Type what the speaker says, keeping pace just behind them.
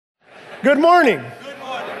Good morning. Good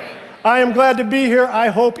morning. I am glad to be here. I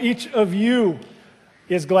hope each of you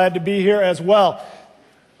is glad to be here as well.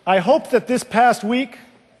 I hope that this past week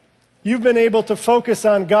you've been able to focus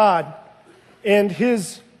on God and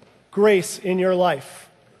His grace in your life,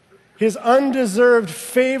 His undeserved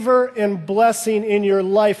favor and blessing in your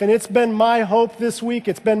life. And it's been my hope this week,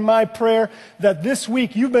 it's been my prayer that this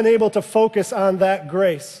week you've been able to focus on that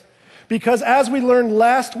grace. Because as we learned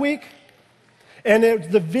last week, and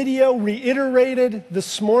the video reiterated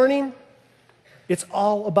this morning, it's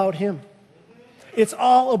all about Him. It's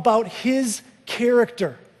all about His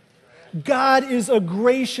character. God is a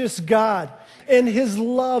gracious God, and His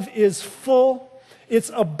love is full, it's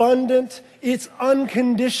abundant, it's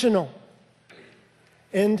unconditional.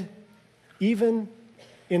 And even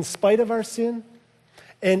in spite of our sin,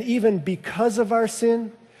 and even because of our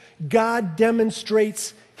sin, God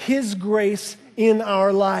demonstrates His grace in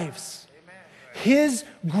our lives. His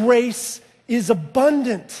grace is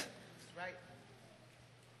abundant.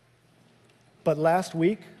 But last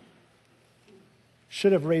week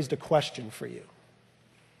should have raised a question for you.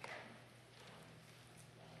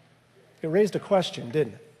 It raised a question,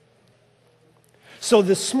 didn't it? So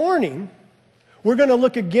this morning, we're going to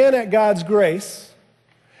look again at God's grace,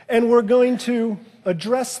 and we're going to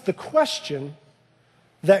address the question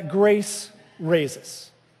that grace raises.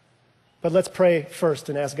 But let's pray first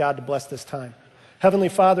and ask God to bless this time. Heavenly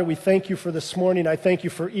Father, we thank you for this morning. I thank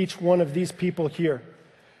you for each one of these people here.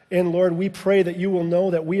 And Lord, we pray that you will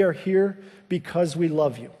know that we are here because we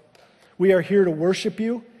love you. We are here to worship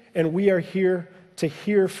you, and we are here to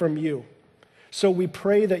hear from you. So we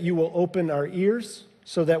pray that you will open our ears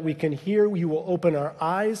so that we can hear. You will open our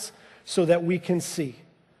eyes so that we can see.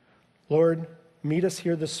 Lord, meet us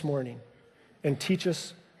here this morning and teach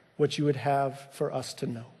us what you would have for us to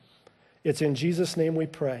know. It's in Jesus' name we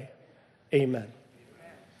pray. Amen.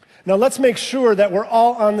 Now let's make sure that we're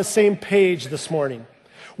all on the same page this morning.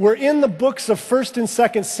 We're in the books of 1st and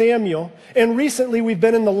 2nd Samuel, and recently we've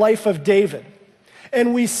been in the life of David.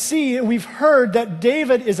 And we've heard that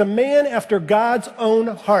David is a man after God's own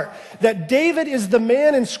heart. That David is the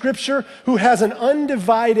man in Scripture who has an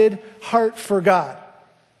undivided heart for God.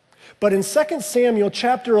 But in 2 Samuel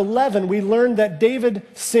chapter 11, we learn that David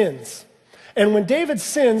sins. And when David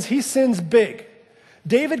sins, he sins big.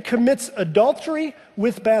 David commits adultery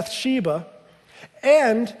with Bathsheba,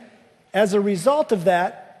 and as a result of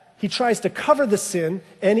that, he tries to cover the sin,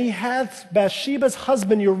 and he has Bathsheba's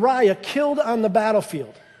husband Uriah killed on the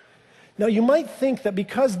battlefield. Now you might think that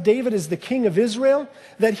because David is the king of Israel,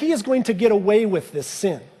 that he is going to get away with this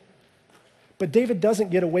sin. But David doesn't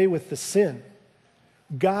get away with the sin.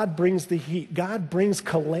 God brings the heat. God brings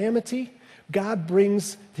calamity. God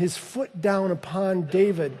brings his foot down upon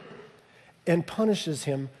David and punishes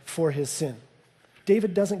him for his sin.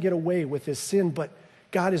 David doesn't get away with his sin, but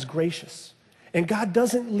God is gracious. And God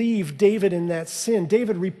doesn't leave David in that sin.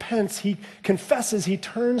 David repents, he confesses, he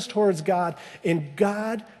turns towards God, and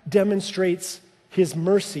God demonstrates his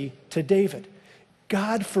mercy to David.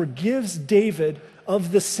 God forgives David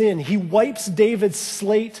of the sin. He wipes David's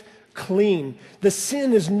slate clean. The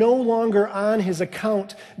sin is no longer on his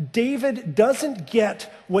account. David doesn't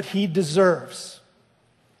get what he deserves.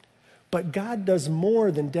 But God does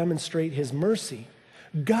more than demonstrate his mercy.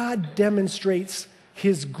 God demonstrates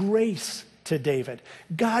his grace to David.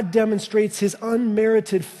 God demonstrates his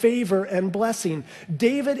unmerited favor and blessing.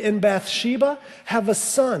 David and Bathsheba have a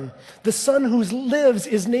son. The son who lives,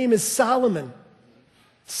 his name is Solomon.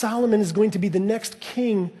 Solomon is going to be the next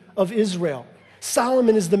king of Israel.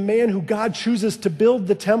 Solomon is the man who God chooses to build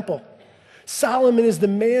the temple. Solomon is the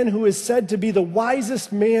man who is said to be the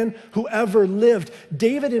wisest man who ever lived.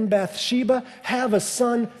 David and Bathsheba have a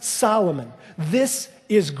son, Solomon. This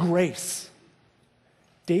is grace.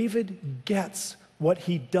 David gets what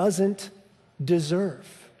he doesn't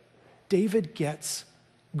deserve. David gets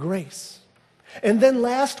grace. And then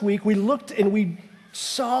last week we looked and we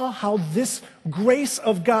saw how this grace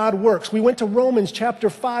of God works. We went to Romans chapter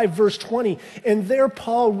 5, verse 20, and there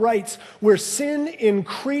Paul writes, where sin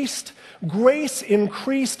increased, grace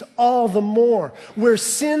increased all the more. Where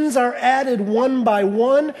sins are added one by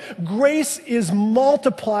one, grace is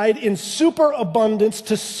multiplied in superabundance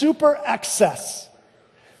to super excess.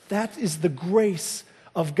 That is the grace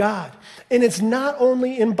of God. And it's not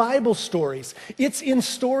only in Bible stories, it's in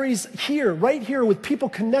stories here, right here with people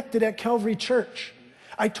connected at Calvary Church.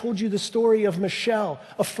 I told you the story of Michelle,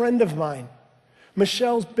 a friend of mine.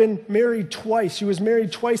 Michelle's been married twice. She was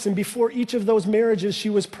married twice, and before each of those marriages, she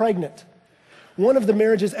was pregnant. One of the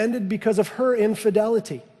marriages ended because of her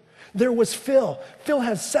infidelity. There was Phil. Phil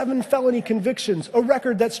has 7 felony convictions, a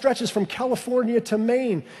record that stretches from California to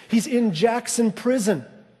Maine. He's in Jackson prison.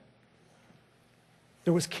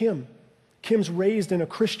 There was Kim. Kim's raised in a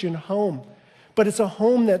Christian home, but it's a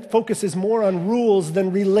home that focuses more on rules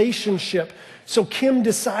than relationship. So Kim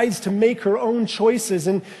decides to make her own choices,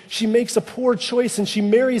 and she makes a poor choice, and she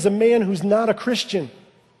marries a man who's not a Christian.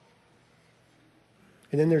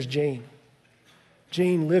 And then there's Jane.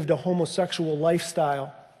 Jane lived a homosexual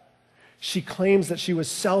lifestyle. She claims that she was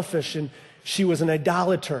selfish and she was an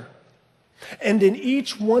idolater. And in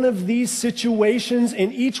each one of these situations,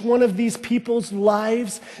 in each one of these people's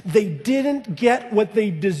lives, they didn't get what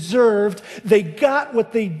they deserved. They got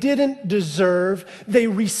what they didn't deserve. They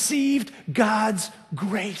received God's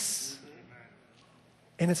grace.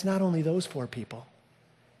 And it's not only those 4 people.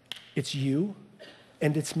 It's you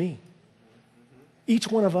and it's me. Each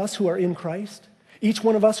one of us who are in Christ, each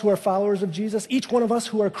one of us who are followers of Jesus, each one of us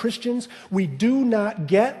who are Christians, we do not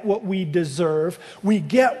get what we deserve. We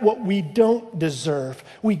get what we don't deserve.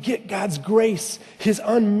 We get God's grace, His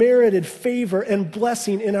unmerited favor and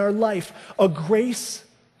blessing in our life. A grace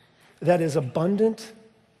that is abundant,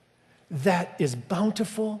 that is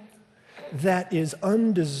bountiful, that is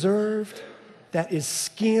undeserved, that is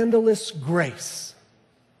scandalous grace.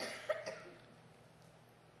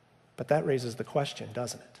 But that raises the question,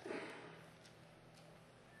 doesn't it?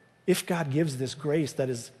 If God gives this grace that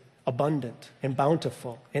is abundant and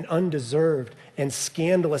bountiful and undeserved and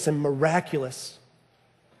scandalous and miraculous,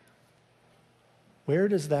 where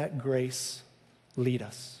does that grace lead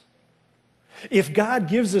us? If God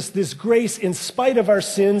gives us this grace in spite of our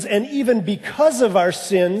sins and even because of our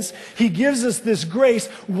sins, He gives us this grace,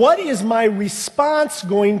 what is my response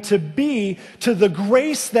going to be to the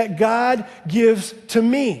grace that God gives to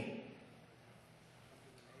me?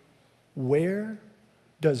 Where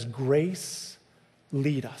does grace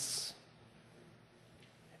lead us?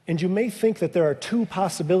 And you may think that there are 2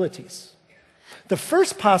 possibilities. The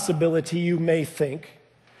first possibility you may think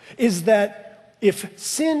is that if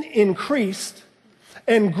sin increased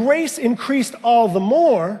and grace increased all the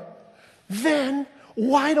more, then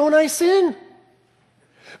why don't I sin?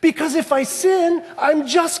 Because if I sin, I'm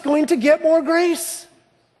just going to get more grace.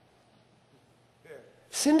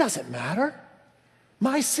 Sin doesn't matter.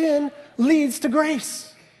 My sin leads to grace.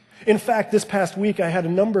 In fact, this past week, I had a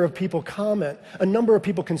number of people comment, a number of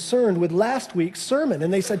people concerned with last week's sermon,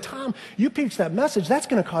 and they said, Tom, you preached that message, that's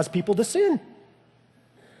going to cause people to sin.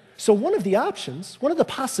 So one of the options, one of the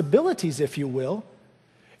possibilities, if you will,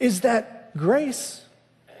 is that grace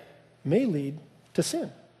may lead to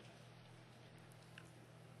sin.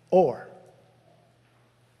 Or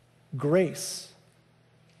grace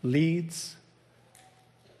leads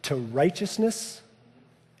to righteousness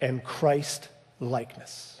and Christ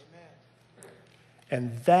likeness.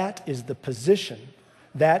 And that is the position,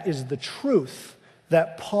 that is the truth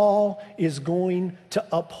that Paul is going to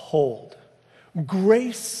uphold.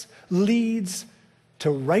 Grace leads to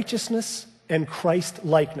righteousness and Christ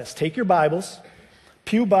likeness. Take your Bibles,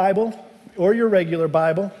 Pew Bible or your regular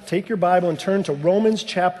Bible, take your Bible and turn to Romans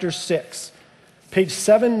chapter 6, page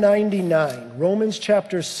 799. Romans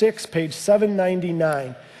chapter 6, page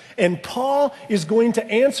 799. And Paul is going to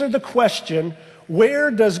answer the question, where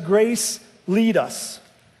does grace lead us?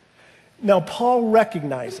 Now, Paul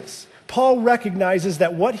recognizes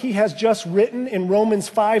that what he has just written in Romans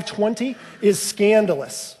 5:20 is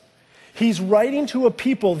scandalous. He's writing to a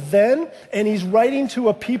people then, and he's writing to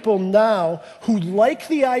a people now who like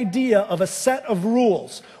the idea of a set of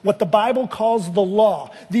rules, what the Bible calls the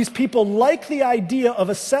law. These people like the idea of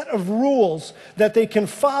a set of rules that they can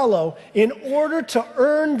follow in order to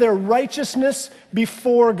earn their righteousness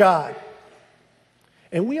before God.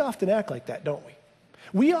 And we often act like that, don't we?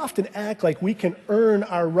 We often act like we can earn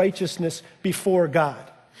our righteousness before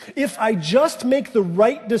God. If I just make the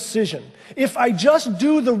right decision, if I just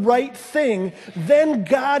do the right thing, then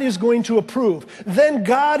God is going to approve. Then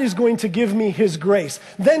God is going to give me His grace.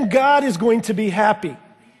 Then God is going to be happy.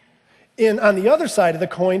 And on the other side of the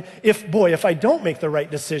coin, if I don't make the right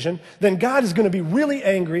decision, then God is going to be really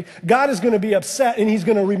angry. God is going to be upset, and He's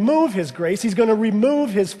going to remove His grace. He's going to remove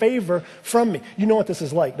His favor from me. You know what this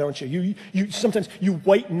is like, don't you? Sometimes you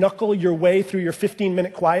white knuckle your way through your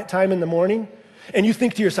 15-minute quiet time in the morning, and you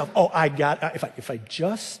think to yourself,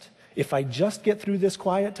 if I just get through this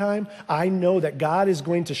quiet time, I know that God is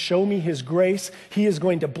going to show me His grace. He is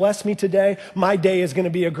going to bless me today. My day is going to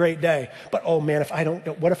be a great day. But oh man,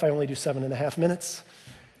 what if I only do 7.5 minutes?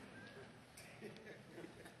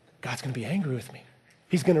 God's going to be angry with me.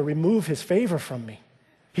 He's going to remove His favor from me.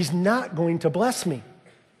 He's not going to bless me.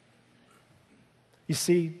 You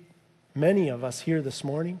see, Many of us here this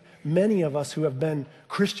morning, many of us who have been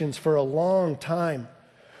Christians for a long time,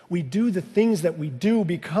 we do the things that we do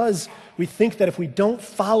because we think that if we don't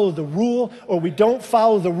follow the rule or we don't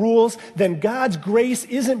follow the rules, then God's grace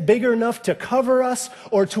isn't big enough to cover us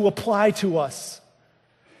or to apply to us.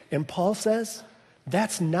 And Paul says,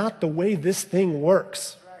 that's not the way this thing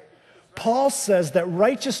works. Paul says that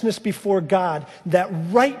righteousness before God, that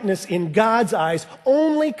rightness in God's eyes,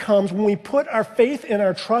 only comes when we put our faith and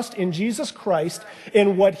our trust in Jesus Christ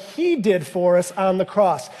and what he did for us on the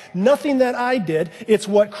cross. Nothing that I did, it's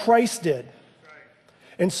what Christ did.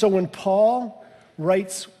 And so when Paul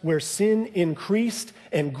writes where sin increased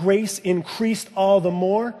and grace increased all the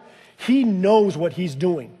more, he knows what he's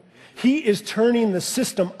doing. He is turning the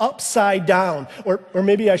system upside down, or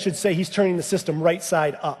maybe I should say he's turning the system right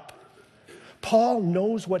side up. Paul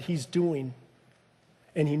knows what he's doing,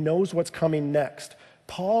 and he knows what's coming next.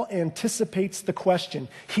 Paul anticipates the question.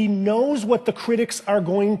 He knows what the critics are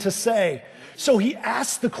going to say. So he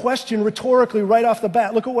asks the question rhetorically right off the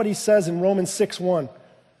bat. Look at what he says in Romans 6:1.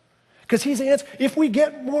 Because he's answered, if we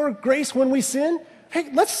get more grace when we sin,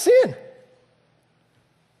 hey, let's sin.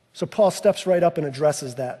 So Paul steps right up and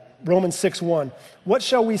addresses that. Romans 6:1. What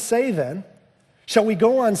shall we say then? Shall we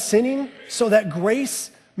go on sinning so that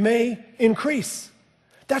grace may increase?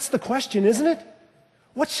 That's the question, isn't it?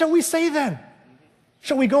 What shall we say then?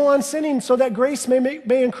 Shall we go on sinning so that grace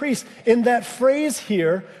may increase? In that phrase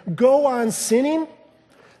here, go on sinning,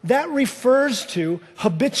 that refers to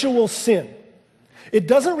habitual sin. It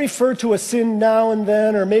doesn't refer to a sin now and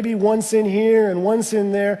then, or maybe one sin here and one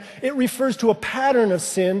sin there. It refers to a pattern of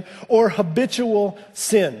sin or habitual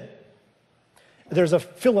sin. There's a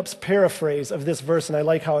Phillips paraphrase of this verse, and I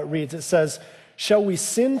like how it reads. It says, shall we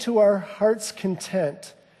sin to our heart's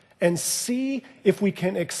content and see if we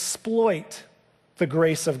can exploit the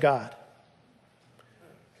grace of God?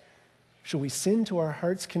 Shall we sin to our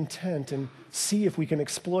heart's content and see if we can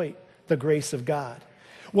exploit the grace of God?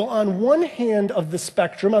 Well, on one hand of the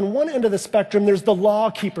spectrum, on one end of the spectrum, there's the law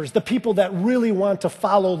keepers, the people that really want to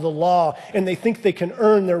follow the law and they think they can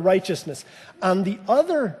earn their righteousness. On the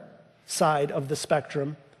other side of the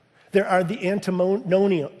spectrum, there are the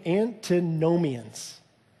antinomians.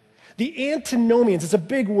 The antinomians, it's a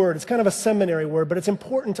big word, it's kind of a seminary word, but it's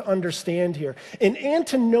important to understand here. An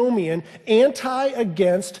antinomian, anti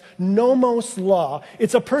against, nomos law,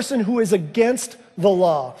 it's a person who is against the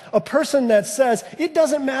law. A person that says, it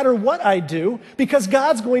doesn't matter what I do because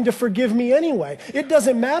God's going to forgive me anyway. It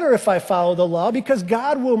doesn't matter if I follow the law because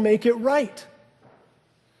God will make it right.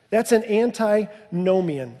 That's an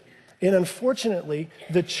antinomian. And unfortunately,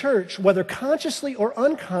 the church, whether consciously or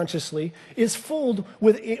unconsciously, is filled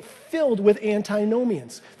with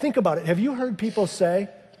antinomians. Think about it. Have you heard people say,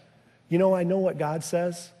 you know, I know what God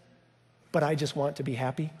says, but I just want to be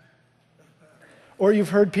happy? Or you've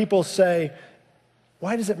heard people say,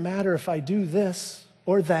 why does it matter if I do this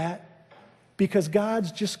or that? Because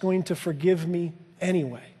God's just going to forgive me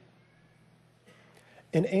anyway.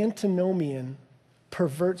 An antinomian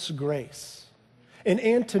perverts grace. An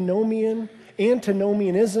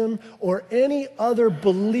antinomianism, or any other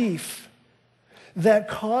belief that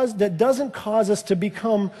doesn't cause us to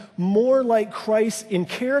become more like Christ in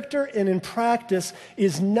character and in practice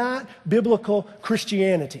is not biblical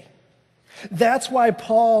Christianity. That's why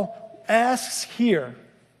Paul asks here,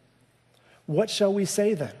 what shall we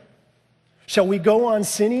say then? Shall we go on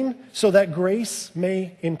sinning so that grace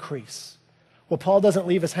may increase? Well, Paul doesn't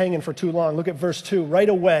leave us hanging for too long. Look at verse 2. Right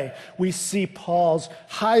away, we see Paul's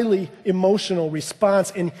highly emotional response,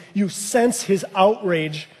 and you sense his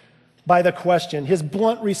outrage by the question, his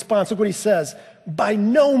blunt response. Look what he says. By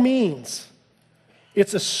no means.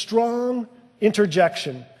 It's a strong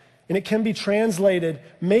interjection, and it can be translated,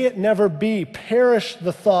 may it never be, perish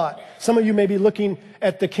the thought. Some of you may be looking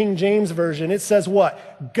at the King James Version. It says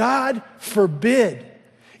what? God forbid.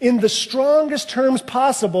 In the strongest terms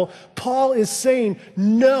possible, Paul is saying,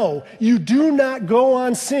 no, you do not go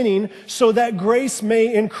on sinning so that grace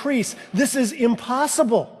may increase. This is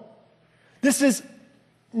impossible. This is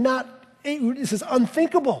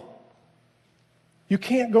unthinkable. You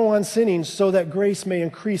can't go on sinning so that grace may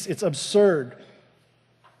increase. It's absurd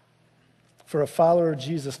for a follower of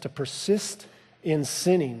Jesus to persist in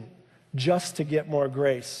sinning just to get more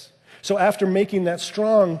grace. So after making that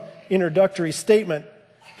strong introductory statement,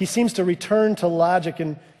 he seems to return to logic,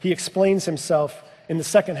 and he explains himself in the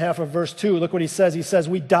second half of verse 2. Look what he says. He says,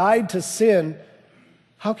 we died to sin.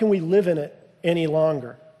 How can we live in it any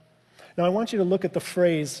longer? Now, I want you to look at the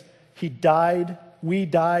phrase, we died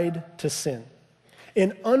to sin.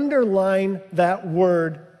 And underline that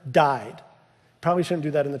word, died. Probably shouldn't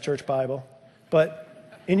do that in the church Bible,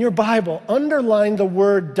 but in your Bible, underline the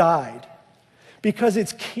word died, because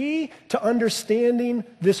it's key to understanding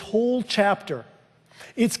this whole chapter.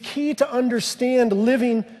 It's key to understand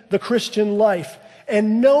living the Christian life.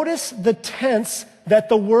 And notice the tense that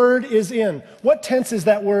the word is in. What tense is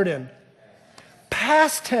that word in?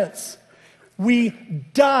 Past tense. We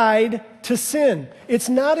died to sin. It's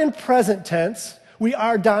not in present tense. We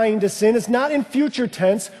are dying to sin. It's not in future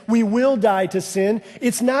tense. We will die to sin.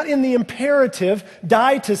 It's not in the imperative,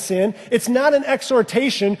 die to sin. It's not an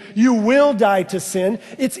exhortation, you will die to sin.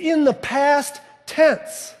 It's in the past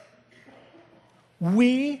tense.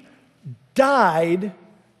 We died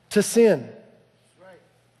to sin.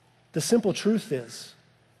 The simple truth is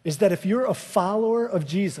that if you're a follower of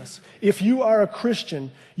Jesus, if you are a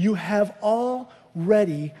Christian, you have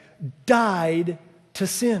already died to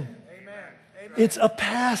sin. Amen. It's a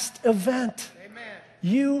past event. Amen.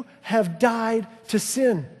 You have died to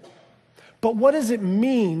sin. But what does it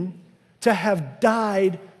mean to have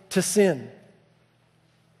died to sin?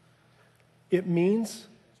 It means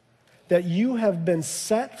that you have been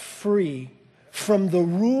set free from the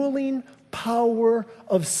ruling power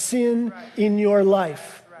of sin in your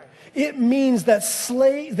life. It means that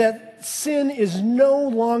sin is no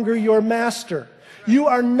longer your master. You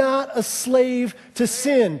are not a slave to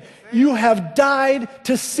sin. You have died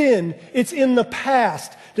to sin. It's in the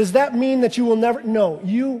past. Does that mean that you will never? No,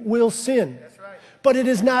 you will sin. But it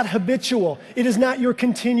is not habitual. It is not your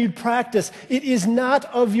continued practice. It is not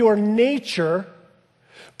of your nature,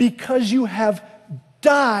 because you have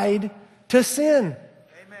died to sin.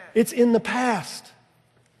 Amen. It's in the past.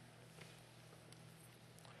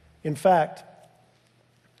 In fact,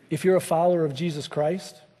 if you're a follower of Jesus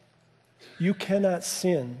Christ, you cannot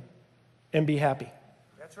sin and be happy.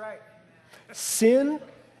 That's right. Sin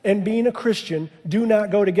and being a Christian do not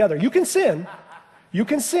go together. You can sin,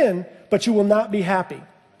 but you will not be happy.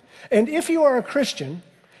 And if you are a Christian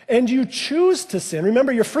and you choose to sin,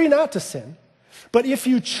 remember, you're free not to sin, but if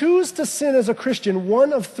you choose to sin as a Christian,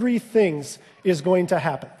 one of three things is going to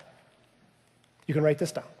happen. You can write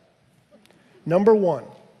this down. Number one,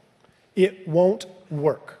 it won't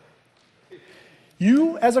work.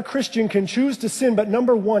 You, as a Christian, can choose to sin, but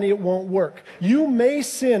number one, it won't work. You may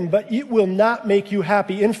sin, but it will not make you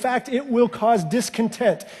happy. In fact, it will cause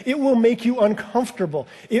discontent. It will make you uncomfortable.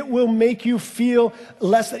 It will make you feel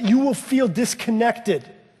you will feel disconnected.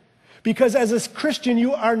 Because as a Christian,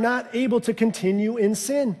 you are not able to continue in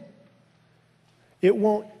sin. It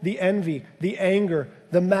won't, the envy, the anger,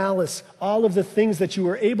 the malice, all of the things that you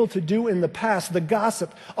were able to do in the past, the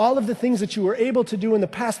gossip, all of the things that you were able to do in the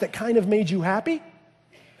past that kind of made you happy,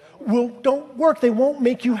 don't work. They won't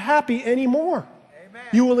make you happy anymore. Amen.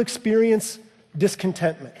 You will experience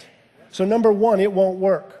discontentment. So number one, it won't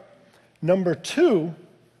work. Number two,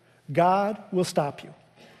 God will stop you.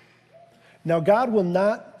 Now, God will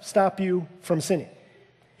not stop you from sinning.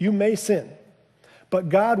 You may sin, but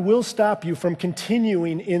God will stop you from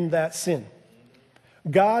continuing in that sin.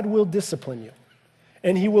 God will discipline you,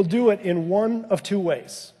 and he will do it in one of two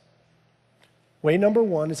ways. Way number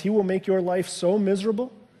one is he will make your life so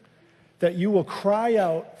miserable that you will cry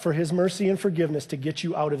out for his mercy and forgiveness to get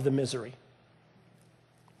you out of the misery.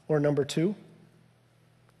 Or number two,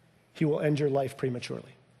 he will end your life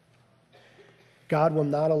prematurely. God will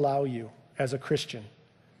not allow you as a Christian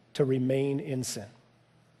to remain in sin.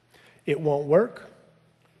 It won't work.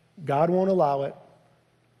 God won't allow it.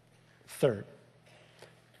 Third,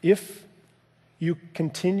 if you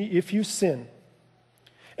sin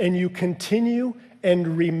and you continue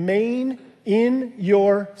and remain in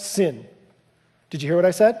your sin. Did you hear what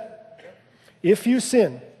I said? If you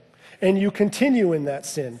sin and you continue in that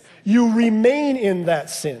sin, you remain in that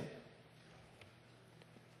sin,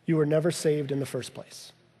 you were never saved in the first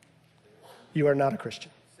place. You are not a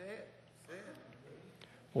Christian.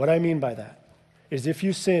 What I mean by that is if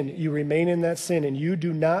you sin, you remain in that sin, and you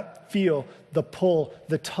do not feel the pull,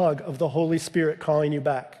 the tug of the Holy Spirit calling you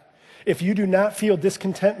back. If you do not feel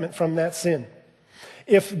discontentment from that sin,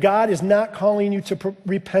 if God is not calling you to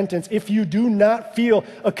repentance, if you do not feel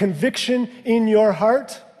a conviction in your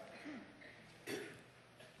heart,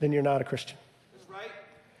 then you're not a Christian. That's right.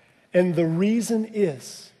 And the reason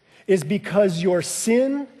is because your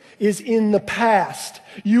sin is in the past.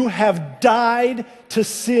 You have died to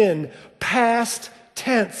sin, past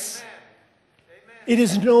tense. It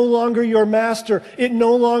is no longer your master. It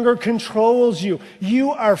no longer controls you.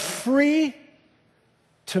 You are free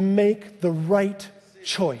to make the right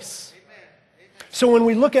choice. So when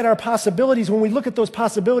we look at our possibilities, when we look at those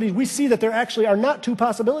possibilities, we see that there actually are not two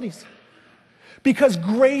possibilities. Because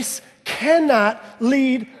grace cannot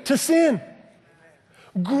lead to sin.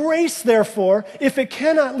 Grace, therefore, if it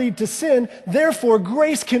cannot lead to sin, therefore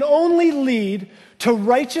grace can only lead to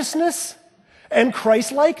righteousness and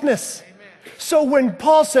Christ-likeness. So when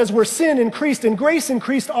Paul says where sin increased and grace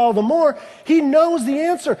increased all the more, he knows the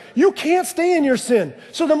answer. You can't stay in your sin.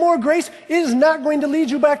 So the more grace is not going to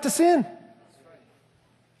lead you back to sin.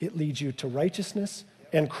 It leads you to righteousness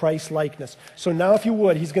and Christ-likeness. So now if you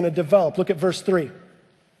would, he's going to develop. Look at verse 3.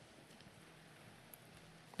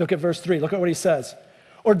 Look at verse 3. Look at what he says.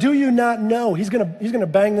 Or do you not know? He's going to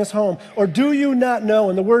bang this home. Or do you not know?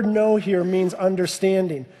 And the word know here means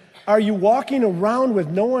understanding. Are you walking around with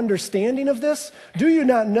no understanding of this? Do you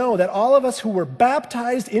not know that all of us who were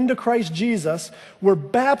baptized into Christ Jesus were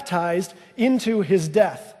baptized into his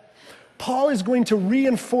death? Paul is going to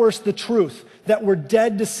reinforce the truth that we're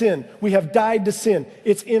dead to sin. We have died to sin.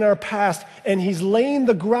 It's in our past. And he's laying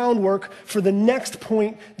the groundwork for the next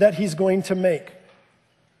point that he's going to make.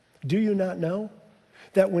 Do you not know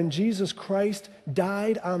that when Jesus Christ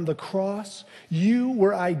died on the cross, you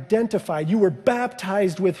were identified, you were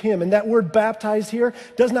baptized with him. And that word baptized here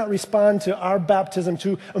does not respond to our baptism,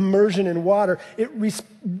 to immersion in water. It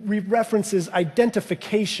references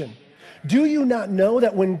identification. Do you not know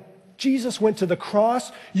that when Jesus went to the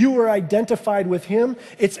cross, you were identified with him?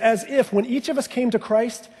 It's as if when each of us came to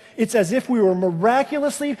Christ, it's as if we were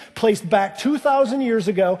miraculously placed back 2,000 years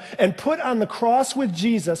ago and put on the cross with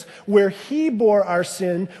Jesus, where he bore our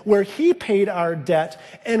sin, where he paid our debt.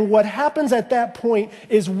 And what happens at that point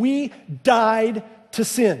is we died to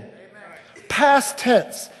sin. Amen. Past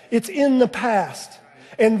tense. It's in the past.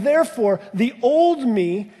 And therefore, the old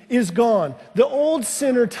me is gone. The old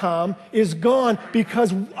sinner Tom is gone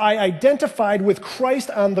because I identified with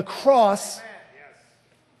Christ on the cross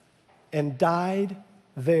and died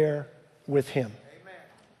there with him. Amen.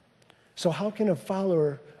 So how can a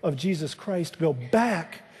follower of Jesus Christ go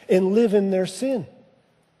back and live in their sin?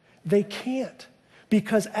 They can't,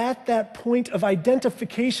 because at that point of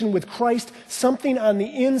identification with Christ, something on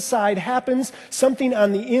the inside happens, something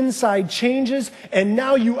on the inside changes, and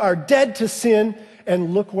now you are dead to sin,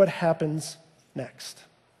 and look what happens next.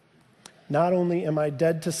 Not only am I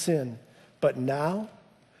dead to sin, but now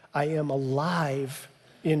I am alive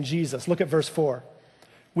in Jesus. Look at verse 4.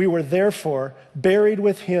 We were therefore buried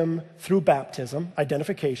with him through baptism,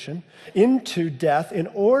 identification, into death, in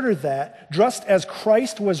order that, just as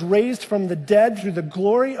Christ was raised from the dead through the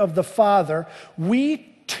glory of the Father, we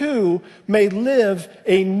too may live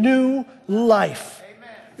a new life.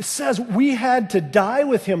 Amen. It says we had to die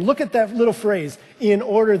with him. Look at that little phrase, in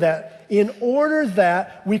order that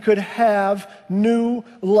we could have new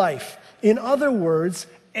life. In other words,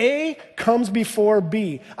 A comes before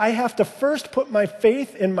B. I have to first put my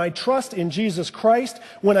faith and my trust in Jesus Christ.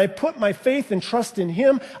 When I put my faith and trust in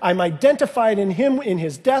him, I'm identified in him in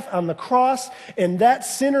his death on the cross, and that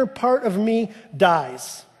sinner part of me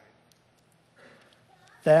dies.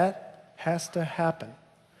 That has to happen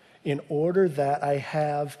in order that I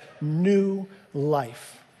have new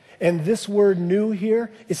life. And this word new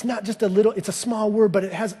here, it's not just it's a small word, but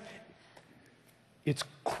it's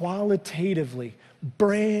qualitatively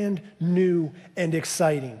brand new and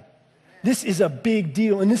exciting. This is a big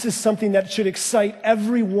deal, and this is something that should excite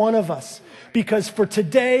every one of us, because for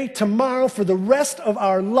today, tomorrow, for the rest of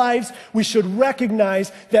our lives, we should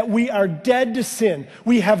recognize that we are dead to sin.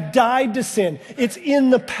 We have died to sin. It's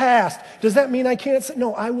in the past. Does that mean I can't sin?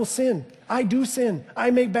 No, I will sin. I do sin.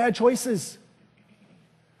 I make bad choices.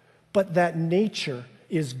 But that nature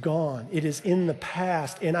is gone. It is in the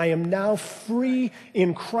past, and I am now free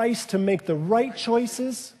in Christ to make the right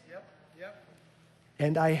choices. Yep.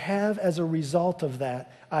 And I have, as a result of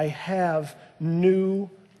that, I have new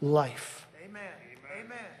life. Amen.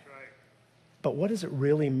 But what does it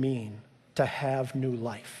really mean to have new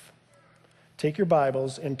life? Take your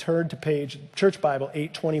Bibles and turn to page Church Bible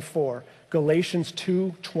 824, Galatians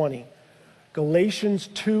 2:20. Galatians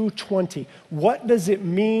 2:20. What does it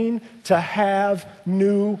mean to have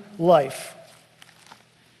new life?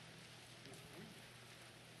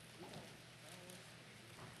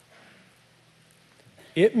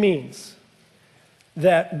 It means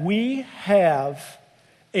that we have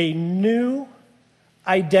a new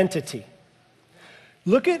identity.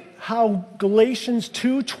 Look at how Galatians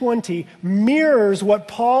 2:20 mirrors what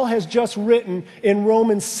Paul has just written in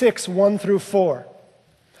Romans 6:1-4.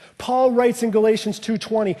 Paul writes in Galatians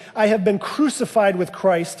 2:20, I have been crucified with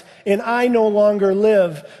Christ, and I no longer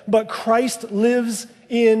live, but Christ lives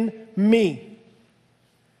in me.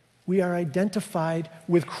 We are identified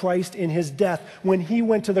with Christ in his death. When he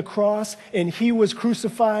went to the cross and he was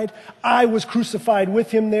crucified, I was crucified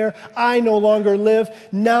with him there. I no longer live.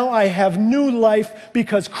 Now I have new life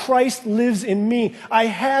because Christ lives in me. I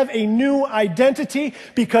have a new identity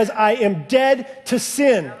because I am dead to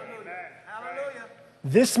sin. Hallelujah.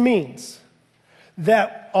 This means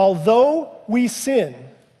that although we sin,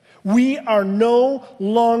 we are no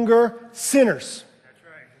longer sinners.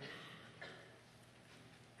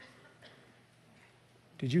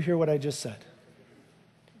 Did you hear what I just said?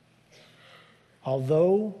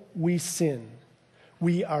 Although we sin,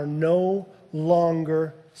 we are no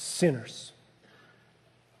longer sinners.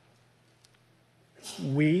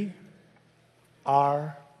 We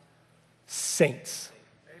are saints.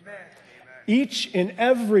 Amen. Each and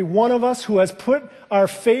every one of us who has put our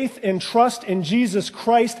faith and trust in Jesus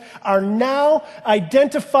Christ are now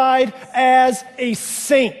identified as a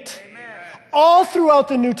saint. All throughout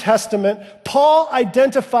the New Testament, Paul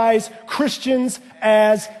identifies Christians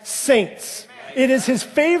as saints. It is his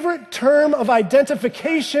favorite term of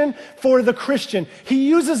identification for the Christian. He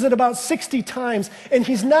uses it about 60 times, and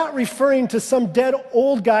he's not referring to some dead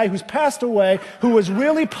old guy who's passed away, who was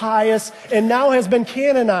really pious and now has been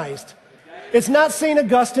canonized. It's not St.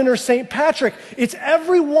 Augustine or St. Patrick. It's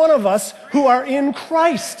every one of us who are in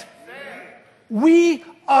Christ. We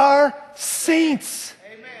are saints.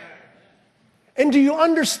 And do you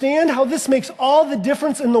understand how this makes all the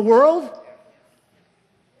difference in the world?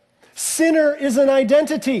 Sinner is an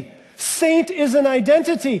identity. Saint is an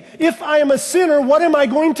identity. If I am a sinner, what am I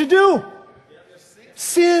going to do?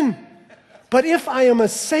 Sin. But if I am a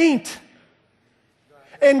saint,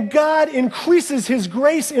 and God increases his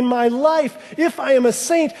grace in my life, if I am a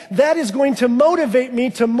saint, that is going to motivate me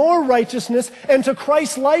to more righteousness and to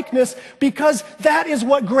Christ-likeness, because that is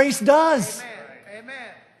what grace does. Amen.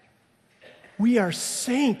 We are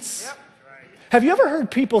saints. Yep. Have you ever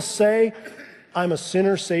heard people say, I'm a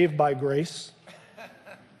sinner saved by grace?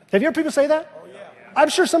 Have you heard people say that? Oh, yeah. I'm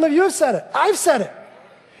sure some of you have said it. I've said it.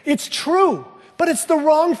 It's true, but it's the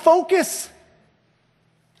wrong focus.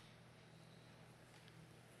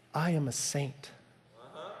 I am a saint.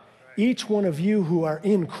 Each one of you who are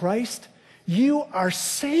in Christ, you are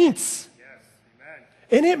saints. Yes. Amen.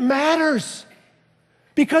 And it matters.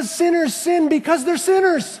 Because sinners sin because they're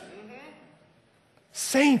sinners.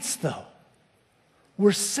 Saints, though,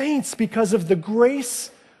 we're saints because of the grace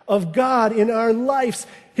of God in our lives,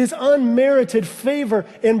 his unmerited favor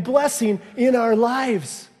and blessing in our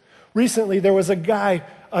lives. Recently, there was a guy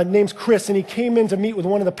named Chris, and he came in to meet with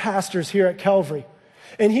one of the pastors here at Calvary.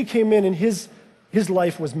 And he came in, and his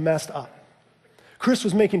life was messed up. Chris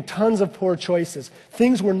was making tons of poor choices.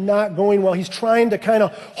 Things were not going well. He's trying to kind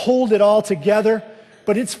of hold it all together,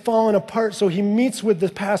 but it's fallen apart. So he meets with the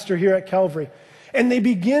pastor here at Calvary. And they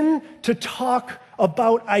begin to talk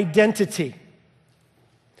about identity,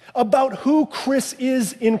 about who Chris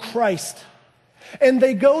is in Christ. And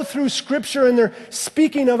they go through Scripture, and they're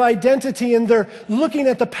speaking of identity, and they're looking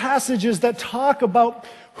at the passages that talk about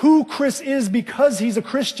who Chris is because he's a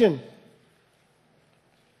Christian.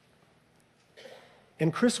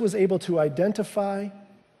 And Chris was able to identify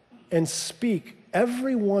and speak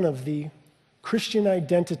every one of the Christian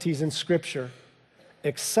identities in Scripture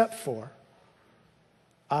except for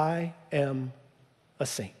I am a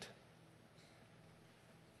saint.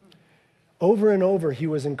 Over and over, he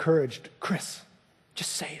was encouraged, Chris,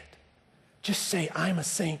 just say it. Just say, I'm a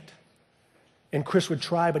saint. And Chris would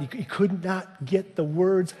try, but he could not get the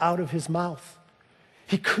words out of his mouth.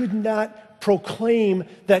 He could not proclaim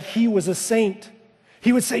that he was a saint.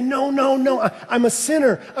 He would say, no, I'm a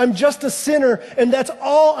sinner. I'm just a sinner, and that's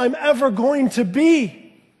all I'm ever going to be.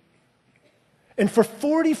 And for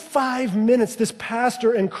 45 minutes, this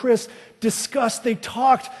pastor and Chris discussed, they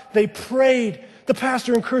talked, they prayed. The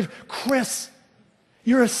pastor encouraged, Chris,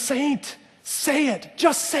 you're a saint. Say it.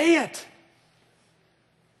 Just say it.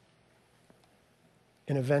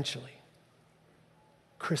 And eventually,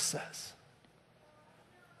 Chris says,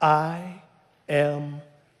 I am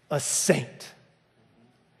a saint.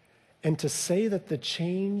 And to say that the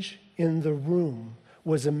change in the room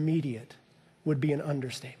was immediate would be an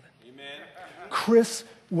understatement. Chris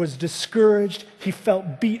was discouraged. He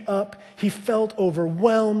felt beat up. He felt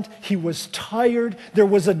overwhelmed. He was tired. There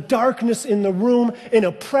was a darkness in the room, an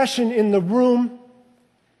oppression in the room.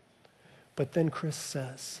 But then Chris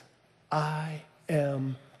says, I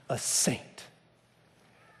am a saint.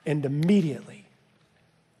 And immediately,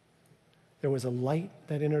 there was a light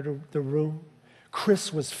that entered the room.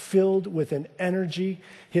 Chris was filled with an energy.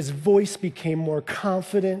 His voice became more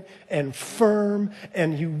confident and firm,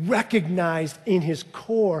 and he recognized in his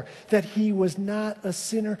core that he was not a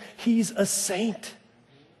sinner, he's a saint.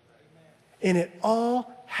 And it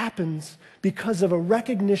all happens because of a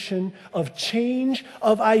recognition of change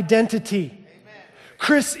of identity.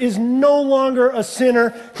 Chris is no longer a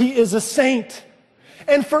sinner, he is a saint.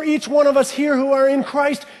 And for each one of us here who are in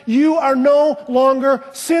Christ, you are no longer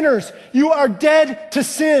sinners. You are dead to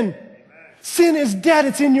sin. Sin is dead,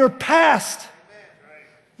 it's in your past.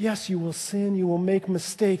 Yes, you will sin, you will make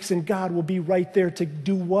mistakes, and God will be right there to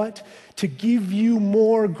do what? To give you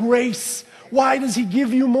more grace. Why does he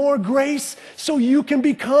give you more grace? So you can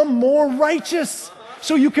become more righteous.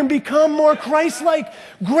 So you can become more Christ-like.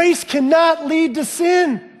 Grace cannot lead to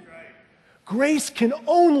sin. Grace can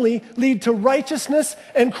only lead to righteousness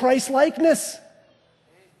and Christ-likeness.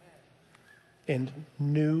 And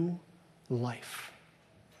new life.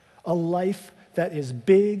 A life that is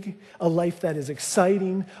big, a life that is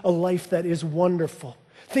exciting, a life that is wonderful.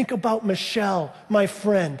 Think about Michelle, my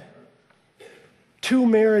friend. 2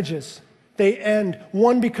 marriages. They end,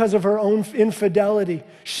 one because of her own infidelity.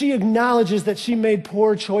 She acknowledges that she made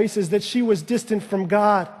poor choices, that she was distant from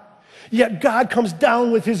God. Yet God comes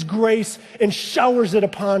down with his grace and showers it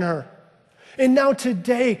upon her. And now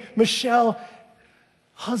today, Michelle,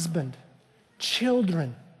 husband,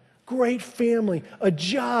 children, great family, a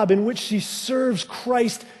job in which she serves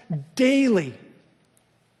Christ daily.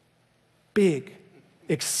 Big,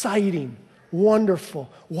 exciting, wonderful.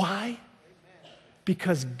 Why?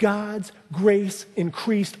 Because God's grace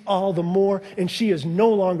increased all the more, and she is no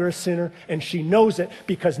longer a sinner, and she knows it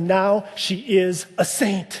because now she is a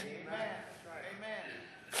saint.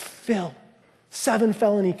 Phil, 7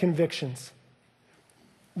 felony convictions.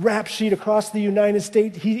 Rap sheet across the United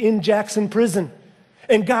States, he's in Jackson prison.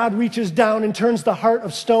 And God reaches down and turns the heart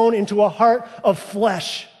of stone into a heart of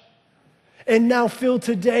flesh. And now Phil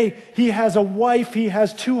today, he has a wife, he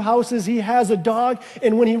has 2 houses, he has a dog.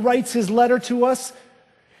 And when he writes his letter to us,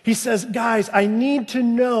 he says, guys, I need to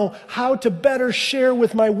know how to better share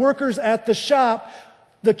with my workers at the shop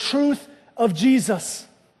the truth of Jesus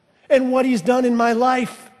and what he's done in my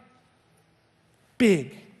life.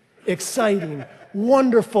 Big, exciting,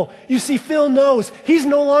 wonderful. You see, Phil knows he's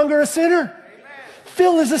no longer a sinner. Amen.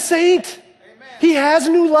 Phil is a saint. Amen. He has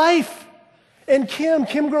new life. And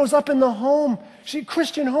Kim grows up in the home.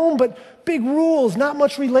 Christian home, but big rules, not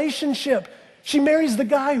much relationship. She marries the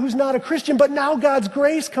guy who's not a Christian, but now God's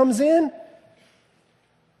grace comes in.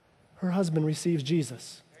 Her husband receives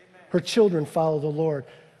Jesus. Amen. Her children follow the Lord.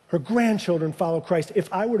 Her grandchildren follow Christ.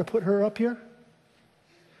 If I were to put her up here,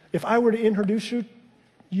 if I were to introduce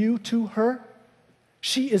you to her,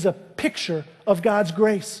 she is a picture of God's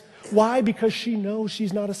grace. Why? Because she knows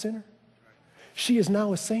she's not a sinner. She is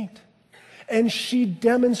now a saint. And she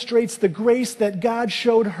demonstrates the grace that God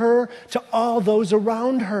showed her to all those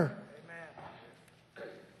around her.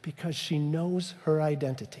 Because she knows her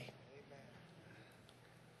identity.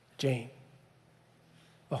 Jane,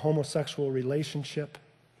 a homosexual relationship,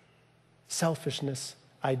 selfishness,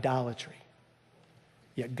 idolatry.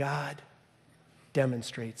 Yet God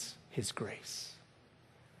demonstrates his grace.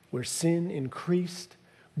 Where sin increased,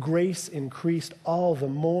 grace increased all the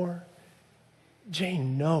more.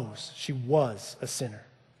 Jane knows she was a sinner,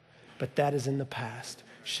 but that is in the past.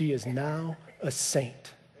 She is now a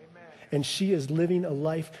saint. Amen. And she is living a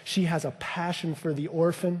life. She has a passion for the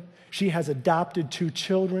orphan. She has adopted 2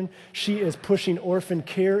 children. She is pushing orphan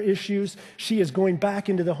care issues. She is going back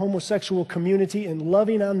into the homosexual community and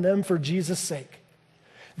loving on them for Jesus' sake.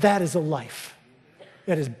 That is a life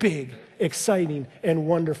that is big, exciting, and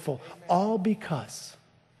wonderful. All because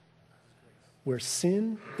where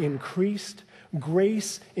sin increased,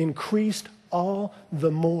 grace increased all the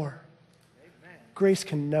more. Amen. Grace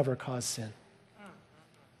can never cause sin.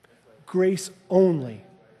 Grace only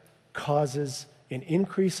causes an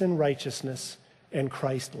increase in righteousness and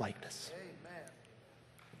Christ-likeness. Amen.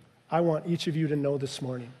 I want each of you to know this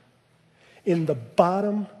morning, in the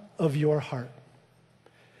bottom of your heart,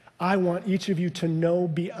 I want each of you to know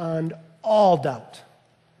beyond all doubt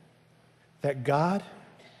that God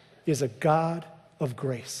is a God of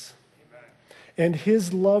grace. Amen. And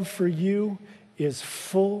his love for you is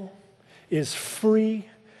full, is free,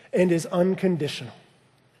 and is unconditional.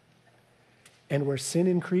 And where sin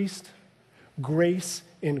increased, grace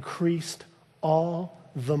increased all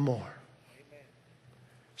the more. Amen.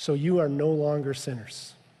 So you are no longer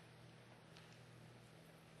sinners.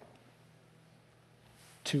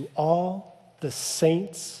 To all the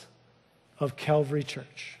saints of Calvary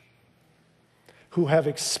Church who have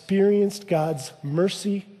experienced God's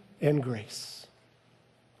mercy and grace,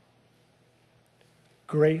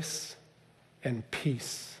 grace and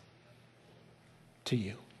peace to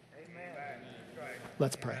you.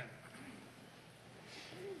 Let's pray.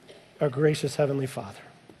 Our gracious Heavenly Father,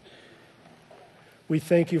 we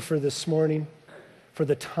thank you for this morning, for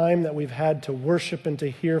the time that we've had to worship and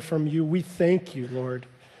to hear from you. We thank you, Lord,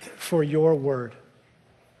 for your word.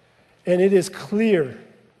 And it is clear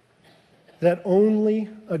that only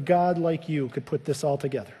a God like you could put this all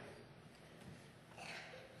together.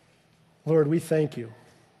 Lord, we thank you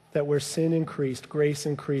that where sin increased, grace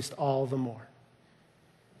increased all the more.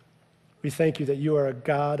 We thank you that you are a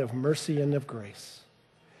God of mercy and of grace.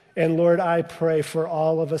 And Lord, I pray for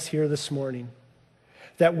all of us here this morning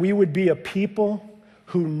that we would be a people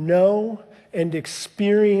who know and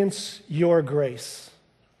experience your grace.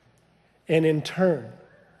 And in turn,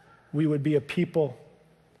 we would be a people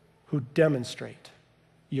who demonstrate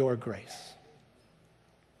your grace.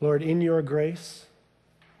 Lord, in your grace,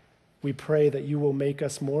 we pray that you will make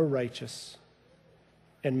us more righteous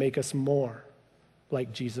and make us more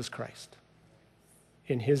like Jesus Christ.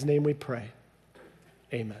 In his name we pray.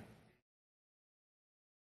 Amen.